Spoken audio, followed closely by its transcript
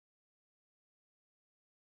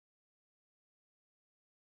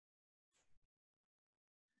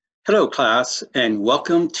Hello, class, and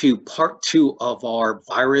welcome to part two of our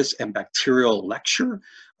virus and bacterial lecture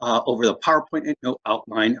over the PowerPoint and note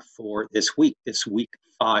outline for this week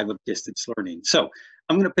 5 of distance learning. So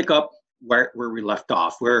I'm going to pick up where we left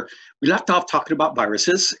off, where we left off talking about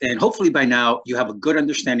viruses, and hopefully by now you have a good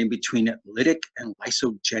understanding between lytic and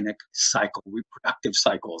lysogenic cycle, reproductive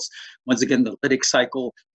cycles. Once again, the lytic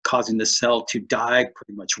cycle causing the cell to die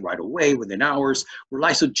pretty much right away within hours. Where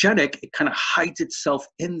lysogenic, it kind of hides itself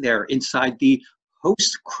in there inside the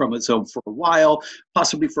host chromosome for a while,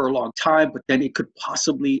 possibly for a long time, but then it could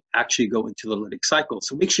possibly actually go into the lytic cycle.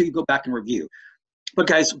 So make sure you go back and review. But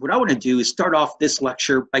guys, what I want to do is start off this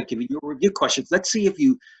lecture by giving you a review questions. Let's see if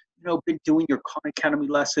you been doing your Khan Academy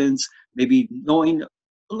lessons, maybe knowing a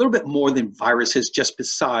little bit more than viruses just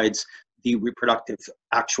besides the reproductive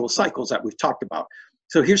actual cycles that we've talked about.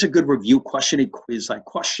 So here's a good review question, a quiz-like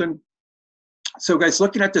question. So guys,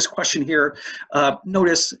 looking at this question here,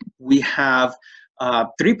 notice we have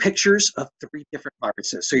 3 pictures of 3 different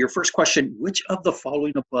viruses. So your first question, which of the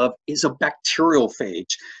following above is a bacterial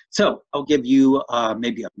phage? So I'll give you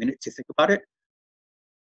maybe a minute to think about it.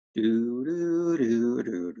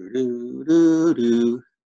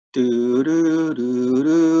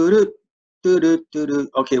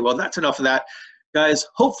 Okay, well, that's enough of that. Guys,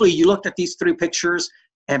 hopefully you looked at these 3 pictures,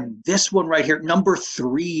 and this one right here, number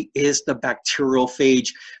 3, is the bacterial phage.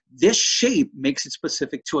 This shape makes it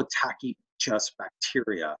specific to attacking just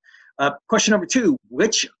bacteria. Question number 2,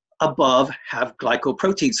 which above have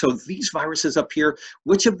glycoproteins? So these viruses up here,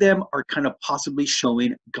 which of them are kind of possibly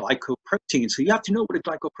showing glycoprotein? So you have to know what a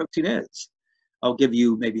glycoprotein is. I'll give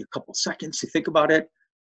you maybe a couple seconds to think about it.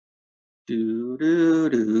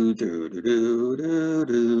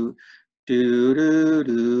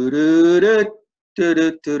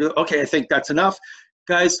 Okay, I think that's enough.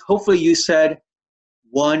 Guys, hopefully you said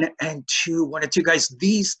 1 and 2. 1 and 2, guys.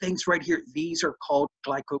 These things right here, these are called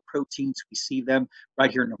glycoproteins. We see them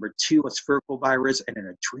right here. Number 2, a spherical virus and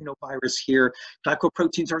an adrenovirus here.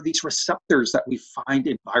 Glycoproteins are these receptors that we find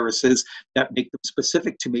in viruses that make them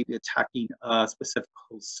specific to maybe attacking a specific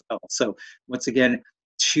host cell. So once again,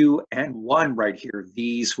 2 and 1 right here,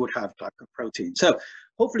 these would have glycoproteins. So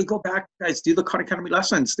hopefully go back, guys, do the Khan Academy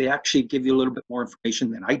lessons. They actually give you a little bit more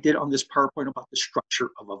information than I did on this PowerPoint about the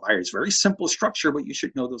structure of a virus. Very simple structure, but you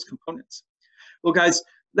should know those components. Well, guys,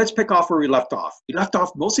 let's pick off where we left off. We left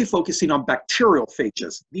off mostly focusing on bacterial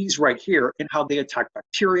phages, these right here, and how they attack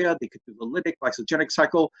bacteria. They could do the lytic, lysogenic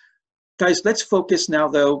cycle. Guys, let's focus now,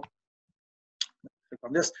 though, click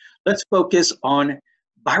on this. Let's focus on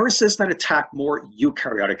viruses that attack more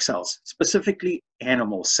eukaryotic cells, specifically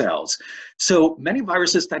animal cells. So many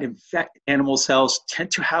viruses that infect animal cells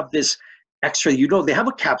tend to have this extra, they have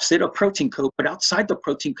a capsid, a protein coat, but outside the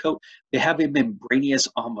protein coat, they have a membranous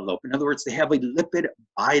envelope. In other words, they have a lipid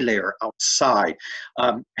bilayer outside.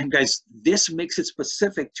 And guys, this makes it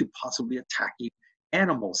specific to possibly attacking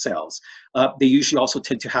animal cells. They usually also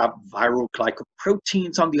tend to have viral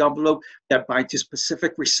glycoproteins on the envelope that bind to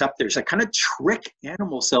specific receptors that kind of trick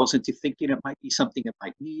animal cells into thinking it might be something it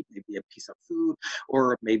might need, maybe a piece of food,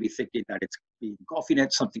 or maybe thinking that it's engulfing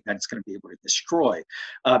it, something that it's going to be able to destroy.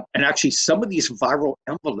 And actually, some of these viral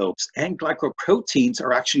envelopes and glycoproteins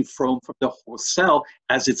are actually thrown from the whole cell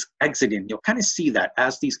as it's exiting. You'll kind of see that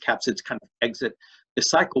as these capsids kind of exit the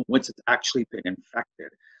cycle once it's actually been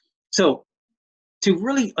infected. So to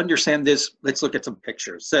really understand this, let's look at some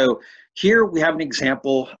pictures. So here we have an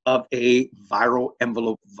example of a viral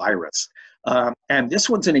envelope virus. And this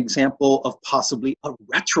one's an example of possibly a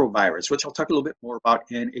retrovirus, which I'll talk a little bit more about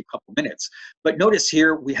in a couple minutes. But notice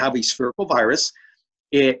here we have a spherical virus.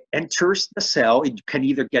 It enters the cell. It can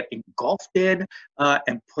either get engulfed in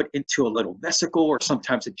and put into a little vesicle, or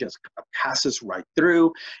sometimes it just passes right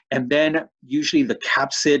through. And then usually the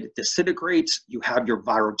capsid disintegrates. You have your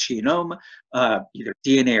viral genome, either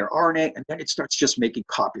DNA or RNA, and then it starts just making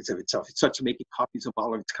copies of itself. It starts making copies of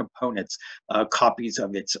all of its components, copies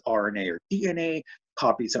of its RNA or DNA,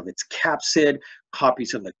 copies of its capsid,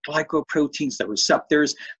 copies of the glycoproteins, the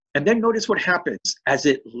receptors. And then notice what happens. As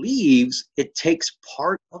it leaves, it takes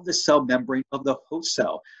part of the cell membrane of the host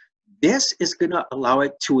cell. This is going to allow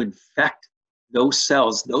it to infect those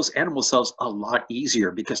cells, those animal cells, a lot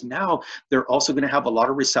easier, because now they're also going to have a lot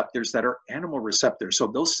of receptors that are animal receptors. So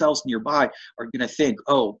those cells nearby are going to think,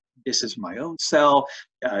 oh, this is my own cell,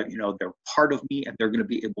 they're part of me, and they're going to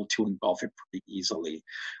be able to engulf it pretty easily.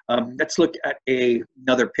 Let's look at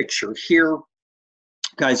another picture here.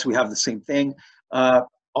 Guys, we have the same thing.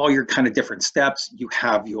 all your kind of different steps. You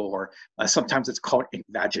have your, sometimes it's called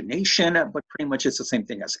invagination, but pretty much it's the same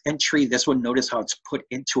thing as entry. This one, notice how it's put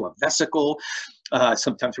into a vesicle,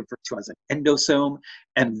 sometimes referred to as an endosome.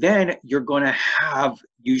 And then you're going to have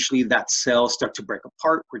usually that cell start to break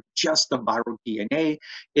apart where just the viral DNA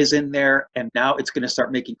is in there. And now it's going to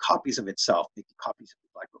start making copies of itself, making copies of the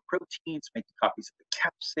glycoproteins, making copies of the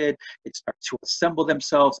capsid. It starts to assemble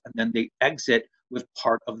themselves, and then they exit with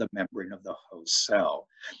part of the membrane of the host cell.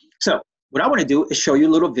 So what I want to do is show you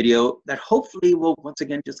a little video that hopefully will once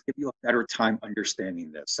again just give you a better time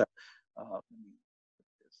understanding this. So let me put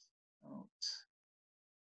this out.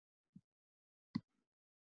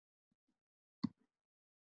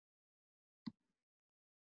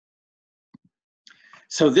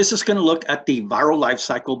 So this is going to look at the viral life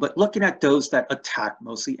cycle, but looking at those that attack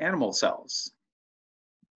mostly animal cells.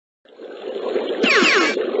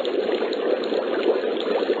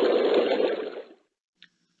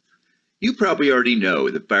 You probably already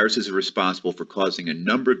know that viruses are responsible for causing a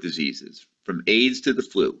number of diseases, from AIDS to the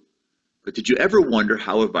flu. But did you ever wonder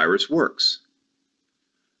how a virus works?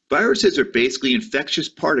 Viruses are basically infectious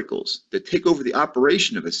particles that take over the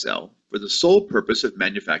operation of a cell for the sole purpose of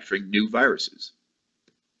manufacturing new viruses.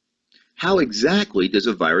 How exactly does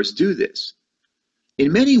a virus do this?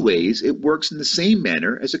 In many ways, it works in the same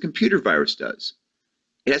manner as a computer virus does.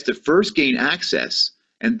 It has to first gain access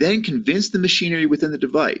and then convince the machinery within the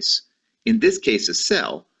device, in this case a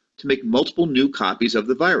cell, to make multiple new copies of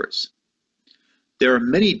the virus. There are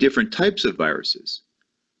many different types of viruses,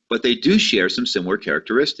 but they do share some similar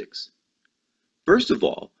characteristics. First of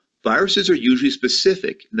all, viruses are usually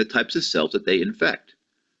specific in the types of cells that they infect.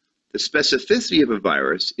 The specificity of a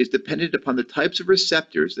virus is dependent upon the types of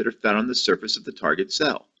receptors that are found on the surface of the target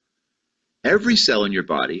cell. Every cell in your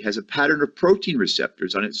body has a pattern of protein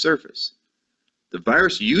receptors on its surface. The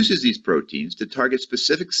virus uses these proteins to target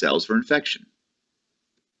specific cells for infection.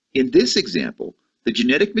 In this example, the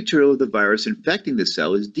genetic material of the virus infecting the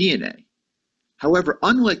cell is DNA. However,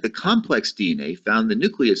 unlike the complex DNA found in the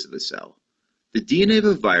nucleus of a cell, the DNA of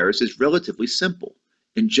a virus is relatively simple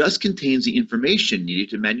and just contains the information needed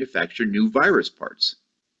to manufacture new virus parts.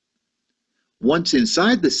 Once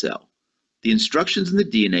inside the cell, the instructions in the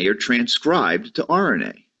DNA are transcribed to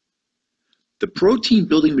RNA. The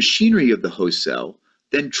protein-building machinery of the host cell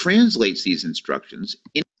then translates these instructions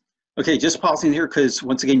in. Okay, just pausing here because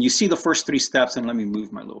once again, you see the first three steps, and let me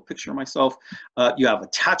move my little picture of myself. You have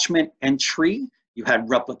attachment, entry, you had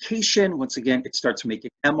replication. Once again, it starts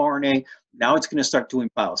making mRNA. Now it's going to start doing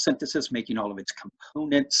biosynthesis, making all of its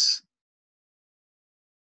components.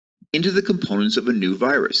 Into the components of a new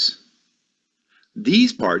virus.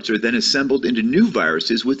 These parts are then assembled into new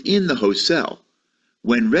viruses within the host cell.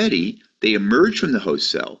 When ready, they emerge from the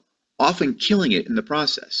host cell, often killing it in the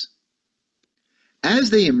process. As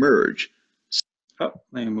they emerge, let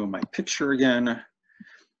me move my picture again.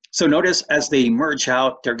 So notice as they emerge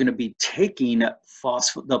out, they're going to be taking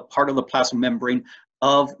the part of the plasma membrane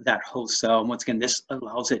of that host cell. And once again, this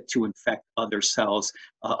allows it to infect other cells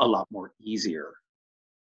a lot more easier.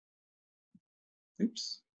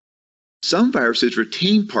 Oops. Some viruses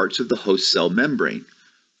retain parts of the host cell membrane,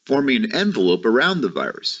 forming an envelope around the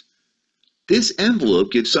virus. This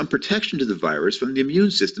envelope gives some protection to the virus from the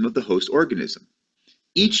immune system of the host organism.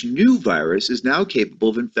 Each new virus is now capable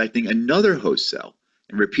of infecting another host cell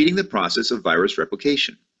and repeating the process of virus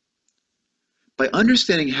replication. By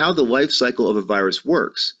understanding how the life cycle of a virus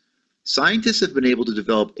works, scientists have been able to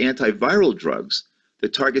develop antiviral drugs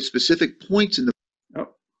that target specific points in the. Oh,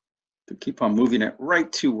 to keep on moving it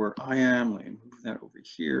right to where I am, let me move that over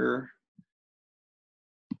here.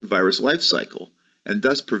 Virus life cycle, and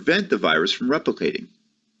thus prevent the virus from replicating.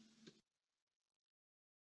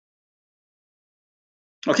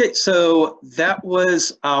 Okay, so that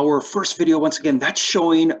was our first video. Once again, that's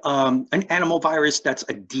showing an animal virus that's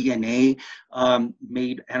a DNA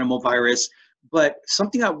made animal virus. But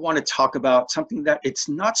something I want to talk about, something that it's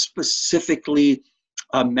not specifically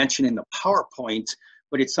mentioned in the PowerPoint,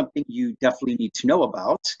 but it's something you definitely need to know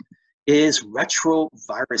about, is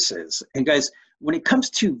retroviruses. And guys, when it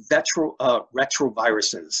comes to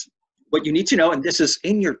retroviruses, what you need to know, and this is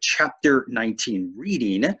in your chapter 19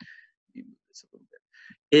 reading,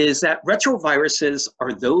 is that retroviruses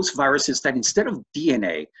are those viruses that instead of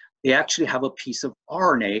DNA, they actually have a piece of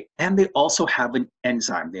RNA, and they also have an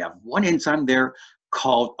enzyme. They have one enzyme there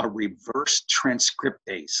called a reverse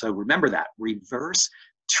transcriptase. So remember that, reverse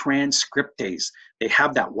transcriptase. They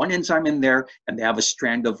have that one enzyme in there, and they have a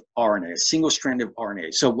strand of RNA, a single strand of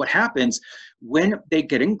RNA. So what happens when they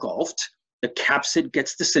get engulfed, the capsid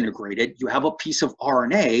gets disintegrated, you have a piece of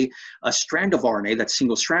RNA, a strand of RNA that's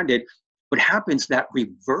single-stranded, what happens, that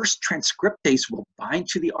reverse transcriptase will bind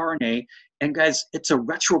to the RNA. And guys, it's a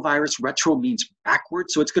retrovirus. Retro means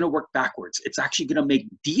backwards, so it's going to work backwards. It's actually going to make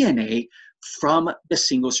DNA from the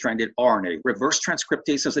single-stranded RNA. Reverse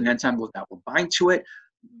transcriptase is an enzyme that will bind to it,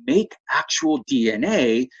 make actual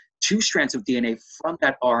DNA, 2 strands of DNA from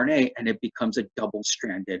that RNA, and it becomes a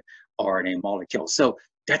double-stranded RNA molecule. So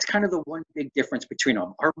that's kind of the one big difference between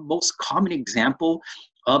them. Our most common example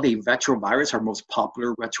of a retrovirus, our most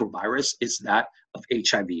popular retrovirus, is that of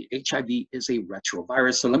HIV. HIV is a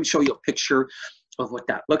retrovirus. So let me show you a picture of what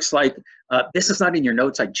that looks like. This is not in your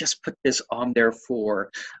notes. I just put this on there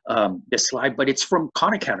for this slide, but it's from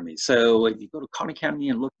Khan Academy. So if you go to Khan Academy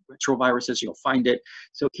and look at retroviruses, you'll find it.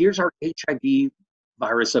 So here's our HIV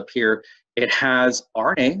virus up here. It has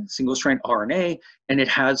RNA, single-strand RNA, and it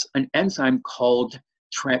has an enzyme called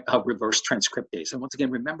reverse transcriptase. And once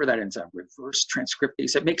again, remember that enzyme, reverse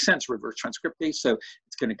transcriptase. It makes sense, reverse transcriptase. So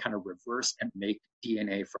it's going to kind of reverse and make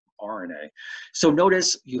DNA from RNA. So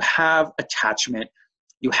notice you have attachment,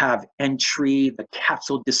 you have entry, the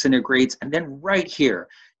capsule disintegrates, and then right here,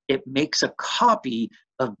 it makes a copy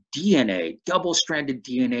of DNA, double-stranded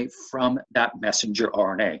DNA from that messenger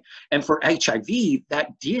RNA. And for HIV, that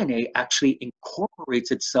DNA actually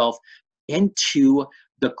incorporates itself into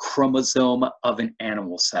the chromosome of an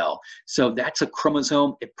animal cell. So that's a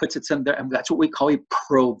chromosome, it puts it in there, and that's what we call a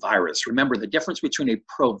provirus. Remember, the difference between a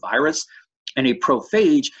provirus and a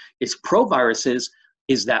prophage is proviruses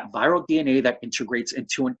is that viral DNA that integrates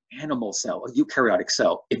into an animal cell, a eukaryotic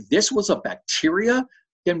cell. If this was a bacteria,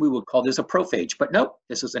 then we would call this a prophage. But nope,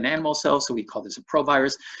 this is an animal cell, so we call this a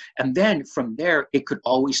provirus. And then from there, it could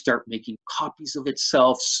always start making copies of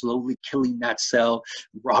itself, slowly killing that cell,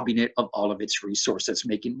 robbing it of all of its resources,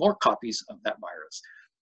 making more copies of that virus.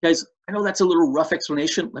 Guys, I know that's a little rough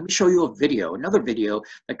explanation. Let me show you a video, another video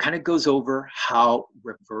that kind of goes over how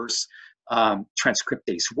reverse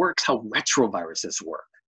transcriptase works, how retroviruses work.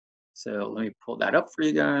 So let me pull that up for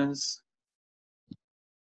you guys.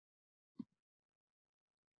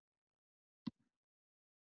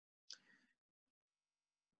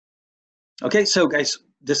 Okay, so guys,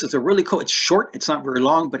 this is a really cool, it's short, it's not very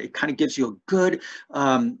long, but it kind of gives you a good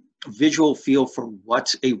visual feel for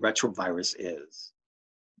what a retrovirus is.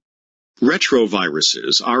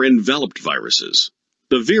 Retroviruses are enveloped viruses.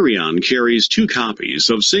 The virion carries 2 copies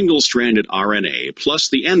of single-stranded RNA plus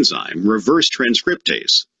the enzyme reverse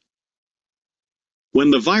transcriptase. When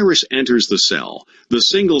the virus enters the cell, the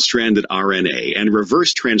single-stranded RNA and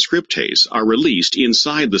reverse transcriptase are released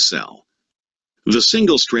inside the cell. The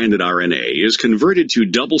single-stranded RNA is converted to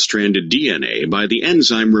double-stranded DNA by the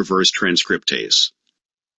enzyme reverse transcriptase.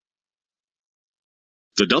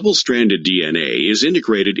 The double-stranded DNA is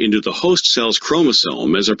integrated into the host cell's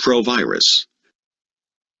chromosome as a provirus.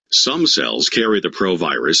 Some cells carry the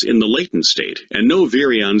provirus in the latent state and no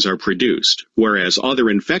virions are produced, whereas other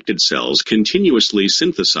infected cells continuously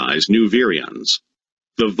synthesize new virions.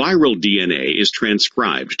 The viral DNA is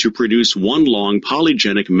transcribed to produce one long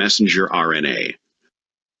polygenic messenger RNA.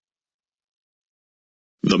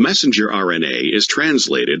 The messenger RNA is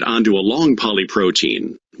translated onto a long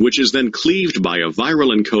polyprotein, which is then cleaved by a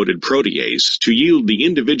viral-encoded protease to yield the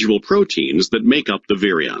individual proteins that make up the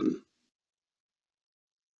virion.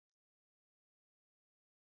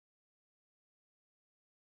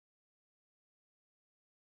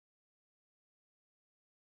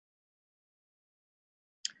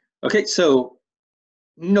 Okay, so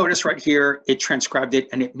notice right here, it transcribed it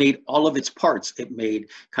and it made all of its parts. It made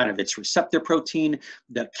kind of its receptor protein,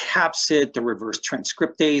 the capsid, the reverse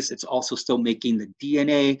transcriptase. It's also still making the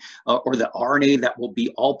DNA or the RNA that will be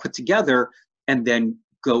all put together and then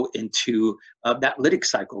go into that lytic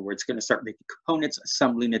cycle where it's going to start making components,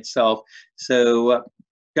 assembling itself. So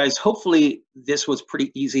guys, hopefully this was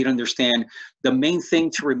pretty easy to understand. The main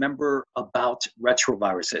thing to remember about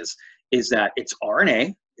retroviruses is that it's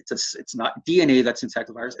RNA. It's not DNA that's inside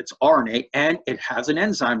the virus, it's RNA, and it has an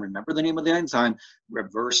enzyme. Remember the name of the enzyme,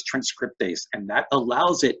 reverse transcriptase, and that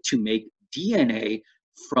allows it to make DNA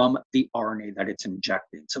from the RNA that it's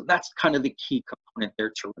injecting. So that's kind of the key component there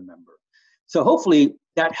to remember. So hopefully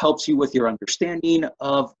that helps you with your understanding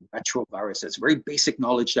of retroviruses, very basic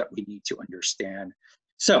knowledge that we need to understand.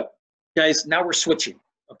 So guys, now we're switching.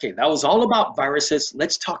 Okay, that was all about viruses.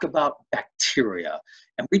 Let's talk about bacteria.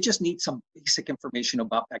 And we just need some basic information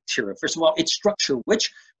about bacteria. First of all, its structure,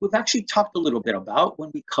 which we've actually talked a little bit about when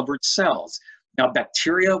we covered cells. Now,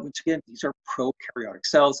 bacteria, once again, these are prokaryotic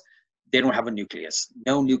cells. They don't have a nucleus,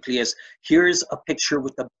 no nucleus. Here's a picture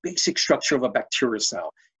with the basic structure of a bacterial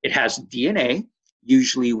cell. It has DNA,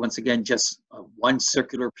 usually, once again, just one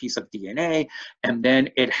circular piece of DNA, and then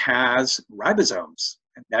it has ribosomes.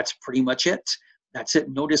 and that's pretty much it. That's it.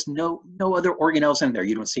 Notice no other organelles in there.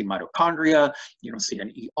 You don't see mitochondria. You don't see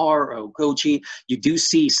an ER or Golgi. You do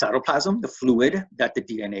see cytoplasm, the fluid that the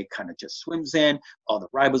DNA kind of just swims in, all the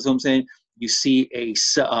ribosomes in. You see a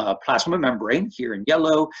plasma membrane here in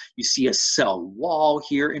yellow. You see a cell wall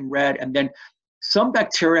here in red. And then some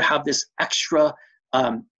bacteria have this extra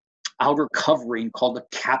outer covering called a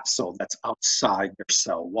capsule that's outside their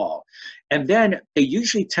cell wall. And then they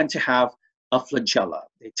usually tend to have a flagella.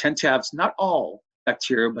 They tend to have, not all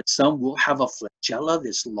bacteria, but some will have a flagella,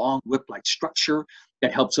 this long whip-like structure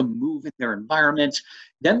that helps them move in their environment.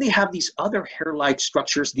 Then they have these other hair-like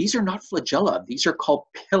structures. These are not flagella. These are called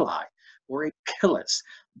pili or a pilus.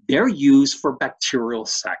 They're used for bacterial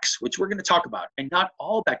sex, which we're going to talk about. And not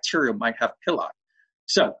all bacteria might have pili.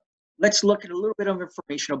 So let's look at a little bit of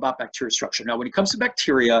information about bacteria structure. Now, when it comes to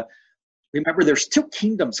bacteria, remember there's two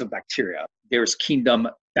kingdoms of bacteria. There's kingdom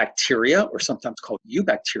bacteria, or sometimes called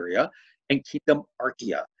eubacteria, and kingdom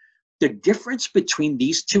archaea. The difference between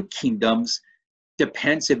these two kingdoms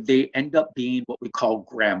depends if they end up being what we call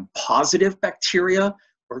gram-positive bacteria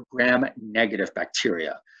or gram-negative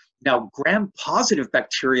bacteria. Now, gram-positive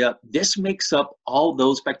bacteria, this makes up all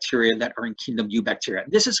those bacteria that are in kingdom eubacteria.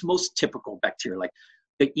 This is most typical bacteria, like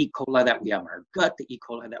the E. coli that we have in our gut, the E.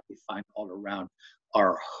 coli that we find all around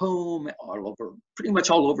our home, all over, pretty much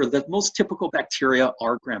all over. The most typical bacteria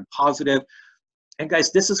are gram-positive. And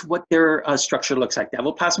guys, this is what their structure looks like. They have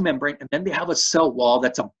a plasma membrane, and then they have a cell wall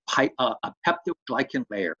that's a peptidoglycan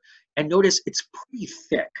layer. And notice it's pretty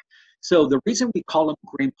thick. So the reason we call them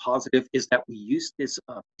gram-positive is that we use this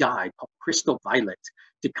dye called crystal violet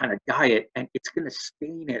to kind of dye it, and it's going to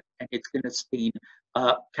stain it, and it's going to stain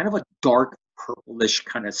kind of a dark purplish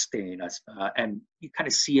kind of stain. And you kind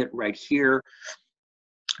of see it right here.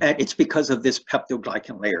 And it's because of this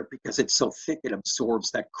peptidoglycan layer, because it's so thick, it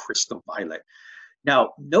absorbs that crystal violet.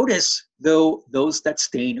 Now, notice, though, those that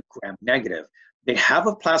stain gram-negative, they have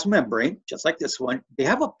a plasma membrane, just like this one. They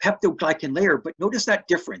have a peptidoglycan layer, but notice that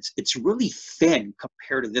difference. It's really thin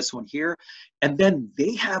compared to this one here. And then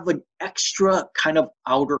they have an extra kind of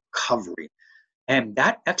outer covering. And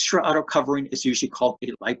that extra outer covering is usually called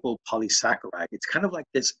a lipopolysaccharide. It's kind of like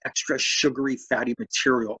this extra sugary fatty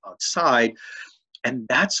material outside. And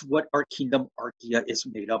that's what our kingdom archaea is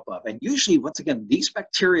made up of. And usually, once again, these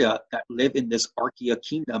bacteria that live in this archaea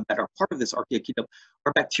kingdom, that are part of this archaea kingdom,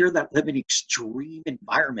 are bacteria that live in extreme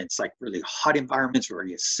environments, like really hot environments,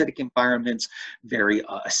 very acidic environments, very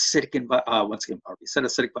acidic, once again, already said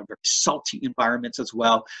acidic, but very salty environments as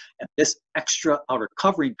well. And this extra outer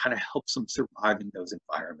covering kind of helps them survive in those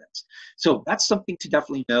environments. So that's something to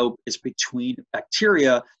definitely know, is between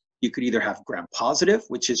bacteria, you could either have gram-positive,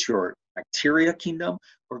 which is your bacteria kingdom,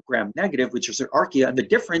 or gram-negative, which is your archaea. And the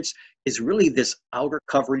difference is really this outer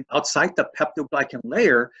covering outside the peptidoglycan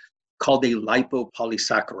layer called a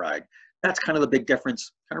lipopolysaccharide. That's kind of the big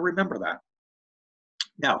difference. Kind of remember that.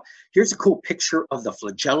 Now, here's a cool picture of the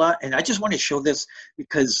flagella. And I just want to show this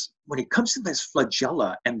because when it comes to this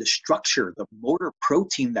flagella and the structure, the motor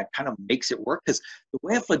protein that kind of makes it work, because the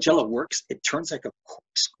way a flagella works, it turns like a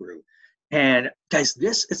corkscrew. And guys,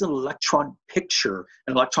 this is an electron picture,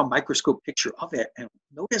 an electron microscope picture of it. And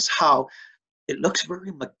notice how it looks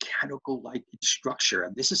very mechanical-like in structure.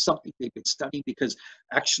 And this is something they've been studying because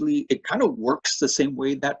actually it kind of works the same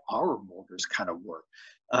way that our motors kind of work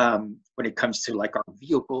when it comes to like our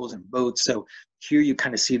vehicles and boats. So here you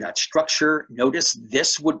kind of see that structure. Notice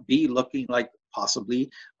this would be looking like possibly,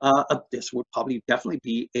 this would probably definitely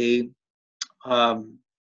be a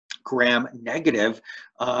gram-negative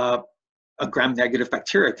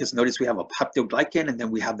bacteria, because notice we have a peptidoglycan and then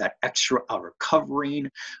we have that extra outer covering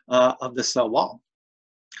of the cell wall.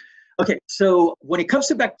 Okay, so when it comes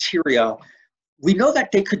to bacteria, we know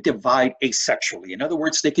that they could divide asexually. In other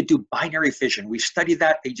words, they could do binary fission. We studied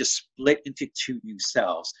that. They just split into two new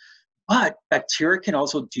cells. But bacteria can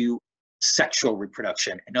also do sexual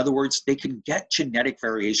reproduction. In other words, they can get genetic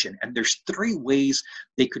variation. And there's three ways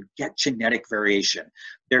they could get genetic variation.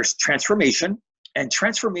 There's transformation, and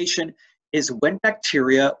transformation is when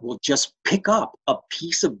bacteria will just pick up a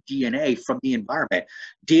piece of DNA from the environment.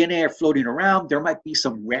 DNA are floating around. There might be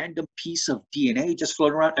some random piece of DNA just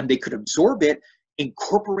floating around, and they could absorb it,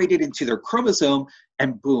 incorporate it into their chromosome,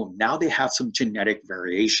 and boom, now they have some genetic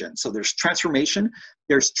variation. So there's transformation,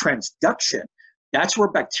 there's transduction. That's where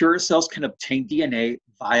bacterial cells can obtain DNA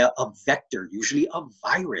via a vector, usually a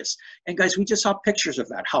virus. And guys, we just saw pictures of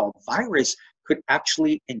that, how a virus could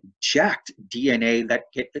actually inject DNA that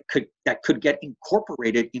could get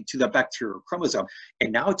incorporated into the bacterial chromosome.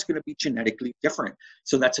 And now it's going to be genetically different.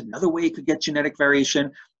 So that's another way you could get genetic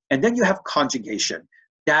variation. And then you have conjugation.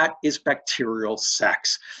 That is bacterial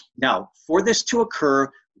sex. Now, for this to occur,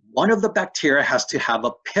 one of the bacteria has to have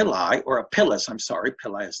a pili, or a pilus, I'm sorry,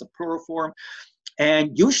 pili is the plural form.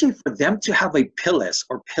 And usually for them to have a pilus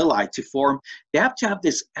or pili to form, they have to have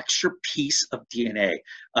this extra piece of DNA,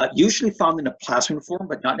 usually found in a plasmid form,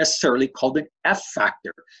 but not necessarily, called an F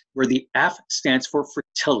factor, where the F stands for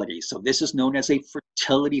fertility. So this is known as a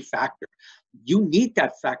fertility factor. You need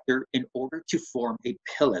that factor in order to form a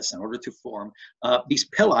pilus, in order to form these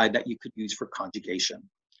pili that you could use for conjugation.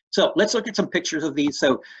 So let's look at some pictures of these.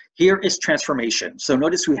 So here is transformation. So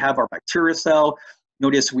notice we have our bacterial cell.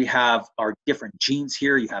 Notice we have our different genes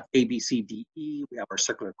here. You have A, B, C, D, E. We have our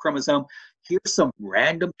circular chromosome. Here's some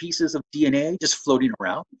random pieces of DNA just floating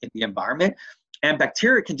around in the environment. And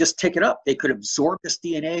bacteria can just take it up. They could absorb this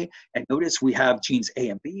DNA. And notice we have genes A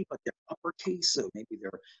and B, but they're uppercase. So maybe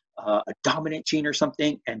they're a dominant gene or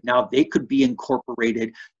something. And now they could be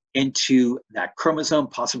incorporated into that chromosome.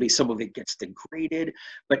 Possibly some of it gets degraded.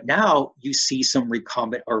 But now you see some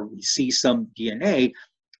recombinant, or we see some DNA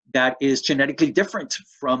that is genetically different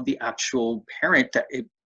from the actual parent that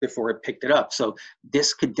before it picked it up. So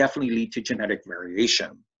this could definitely lead to genetic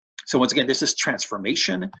variation. So once again, this is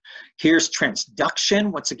transformation. Here's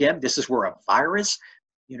transduction. Once again, this is where a virus,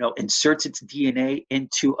 inserts its DNA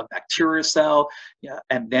into a bacterial cell,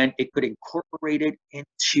 and then it could incorporate it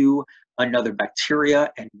into another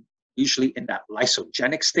bacteria, and usually in that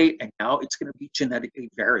lysogenic state, and now it's going to be genetically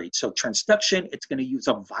varied. So transduction, it's going to use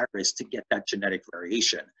a virus to get that genetic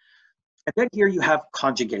variation. And then here you have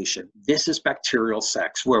conjugation. This is bacterial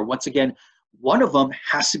sex, where once again, one of them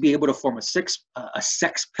has to be able to form a sex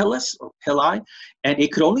pilus or pili, and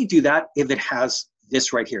it could only do that if it has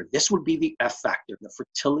this right here. This would be the F factor, the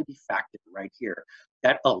fertility factor right here,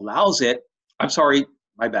 that allows it, I'm sorry,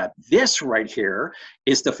 my bad. This right here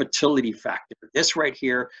is the fertility factor. This right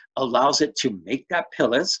here allows it to make that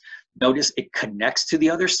pilus. Notice it connects to the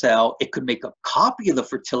other cell. It could make a copy of the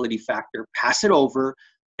fertility factor, pass it over,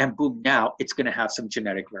 and boom, now it's going to have some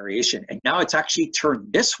genetic variation. And now it's actually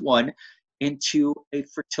turned this one into a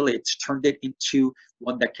fertility. It's turned it into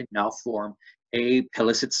one that can now form a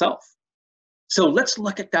pilus itself. So let's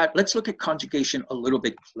look at that. Let's look at conjugation a little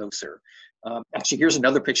bit closer. Actually, here's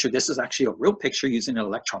another picture. This is actually a real picture using an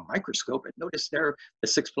electron microscope. And notice there, the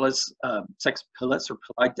sex pilus or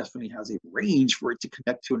pili definitely has a range for it to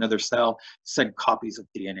connect to another cell, send copies of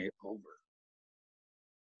DNA over.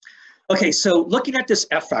 Okay, so looking at this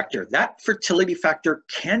F factor, that fertility factor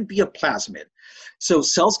can be a plasmid. So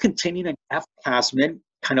cells containing an F plasmid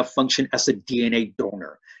kind of function as a DNA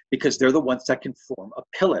donor, because they're the ones that can form a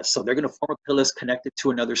pilus. So they're going to form a pilus connected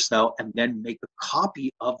to another cell and then make a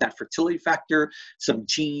copy of that fertility factor, some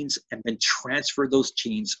genes, and then transfer those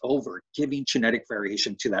genes over, giving genetic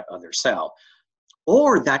variation to that other cell.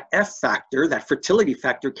 Or that F factor, that fertility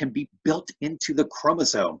factor, can be built into the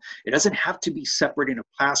chromosome. It doesn't have to be separate in a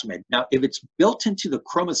plasmid. Now, if it's built into the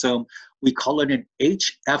chromosome, we call it an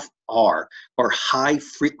HFR, or high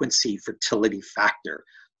frequency fertility factor.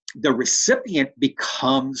 The recipient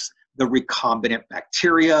becomes the recombinant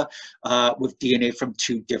bacteria with DNA from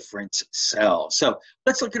two different cells. So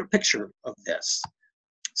let's look at a picture of this.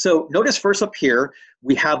 So notice first up here,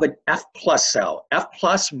 we have an F plus cell. F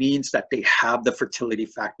plus means that they have the fertility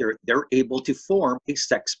factor. They're able to form a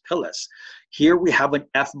sex pilus. Here we have an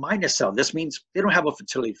F minus cell. This means they don't have a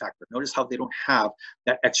fertility factor. Notice how they don't have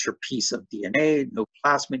that extra piece of DNA, no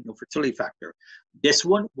plasmid, no fertility factor. This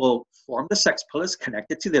one will form the sex pilus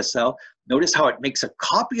connected to this cell. Notice how it makes a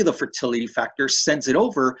copy of the fertility factor, sends it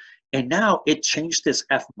over, and now it changed this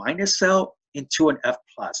F minus cell into an F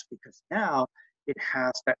plus, because now it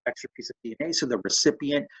has that extra piece of DNA, so the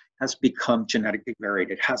recipient has become genetically varied.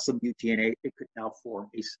 It has some new DNA. It could now form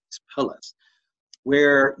a sex pilus.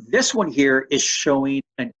 Where this one here is showing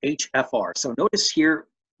an HFR. So notice here,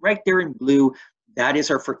 right there in blue, that is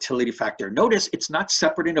our fertility factor. Notice it's not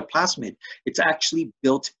separate in a plasmid. It's actually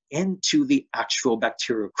built into the actual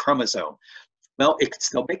bacterial chromosome. Well, it can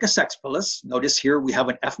still make a sex pilus. Notice here we have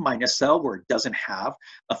an F minus cell where it doesn't have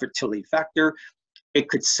a fertility factor. It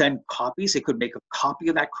could send copies. It could make a copy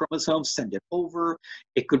of that chromosome, send it over.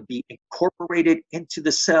 It could be incorporated into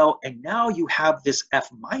the cell. And now you have this F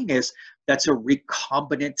minus that's a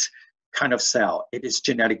recombinant kind of cell. It is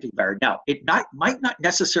genetically varied. Now, it might not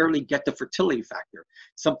necessarily get the fertility factor.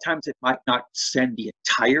 Sometimes it might not send the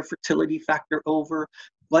entire fertility factor over,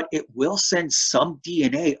 but it will send some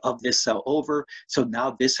DNA of this cell over. So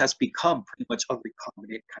now this has become pretty much a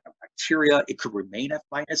recombinant kind of bacteria. It could remain F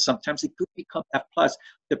minus. Sometimes it could become F plus,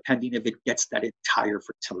 depending if it gets that entire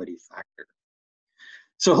fertility factor.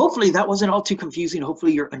 So hopefully that wasn't all too confusing.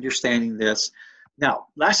 Hopefully you're understanding this. Now,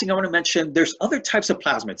 last thing I want to mention, there's other types of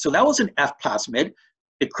plasmids. So that was an F plasmid.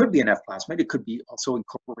 It could be an F plasmid. It could be also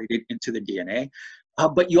incorporated into the DNA.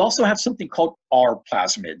 But you also have something called R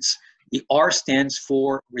plasmids. The R stands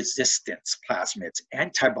for resistance plasmids,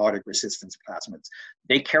 antibiotic resistance plasmids.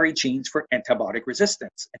 They carry genes for antibiotic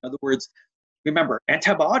resistance. In other words, remember,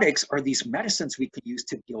 antibiotics are these medicines we could use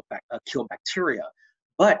to kill bacteria.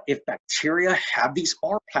 But if bacteria have these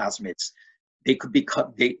R plasmids, they could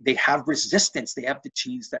become, they have resistance. They have the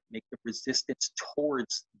genes that make the resistance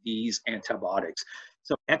towards these antibiotics.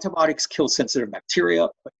 So antibiotics kill sensitive bacteria,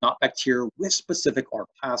 but not bacteria with specific R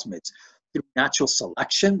plasmids. Through natural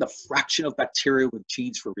selection, the fraction of bacteria with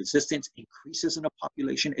genes for resistance increases in a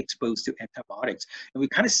population exposed to antibiotics. And we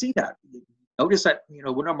kind of see that. Notice that,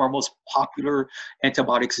 one of our most popular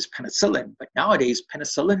antibiotics is penicillin, but nowadays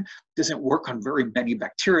penicillin doesn't work on very many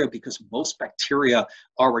bacteria because most bacteria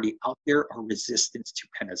already out there are resistant to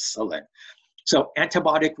penicillin. So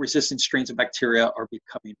antibiotic resistant strains of bacteria are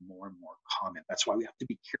becoming more and more common. That's why we have to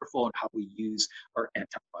be careful in how we use our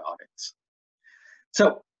antibiotics.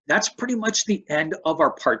 So that's pretty much the end of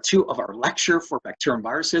our part 2 of our lecture for bacteria and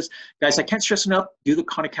viruses. Guys, I can't stress enough, do the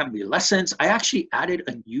Khan Academy lessons. I actually added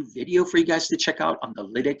a new video for you guys to check out on the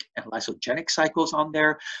lytic and lysogenic cycles on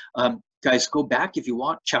there. Guys, go back if you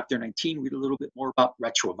want, chapter 19, read a little bit more about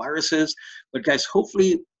retroviruses. But guys,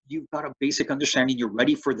 hopefully you've got a basic understanding. You're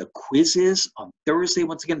ready for the quizzes on Thursday.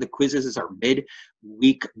 Once again, the quizzes is our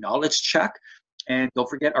mid-week knowledge check. And don't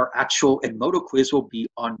forget, our actual Edmodo quiz will be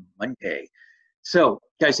on Monday. So,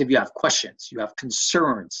 guys, if you have questions, you have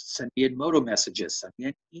concerns, send me Edmodo messages, send me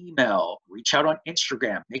an email, reach out on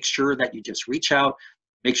Instagram. Make sure that you just reach out,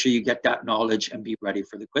 make sure you get that knowledge and be ready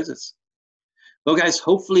for the quizzes. Well, guys,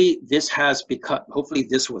 hopefully this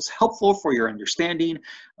was helpful for your understanding.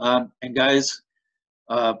 And guys,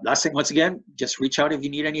 last thing, once again, just reach out if you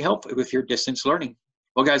need any help with your distance learning.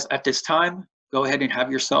 Well, guys, at this time, go ahead and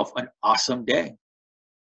have yourself an awesome day.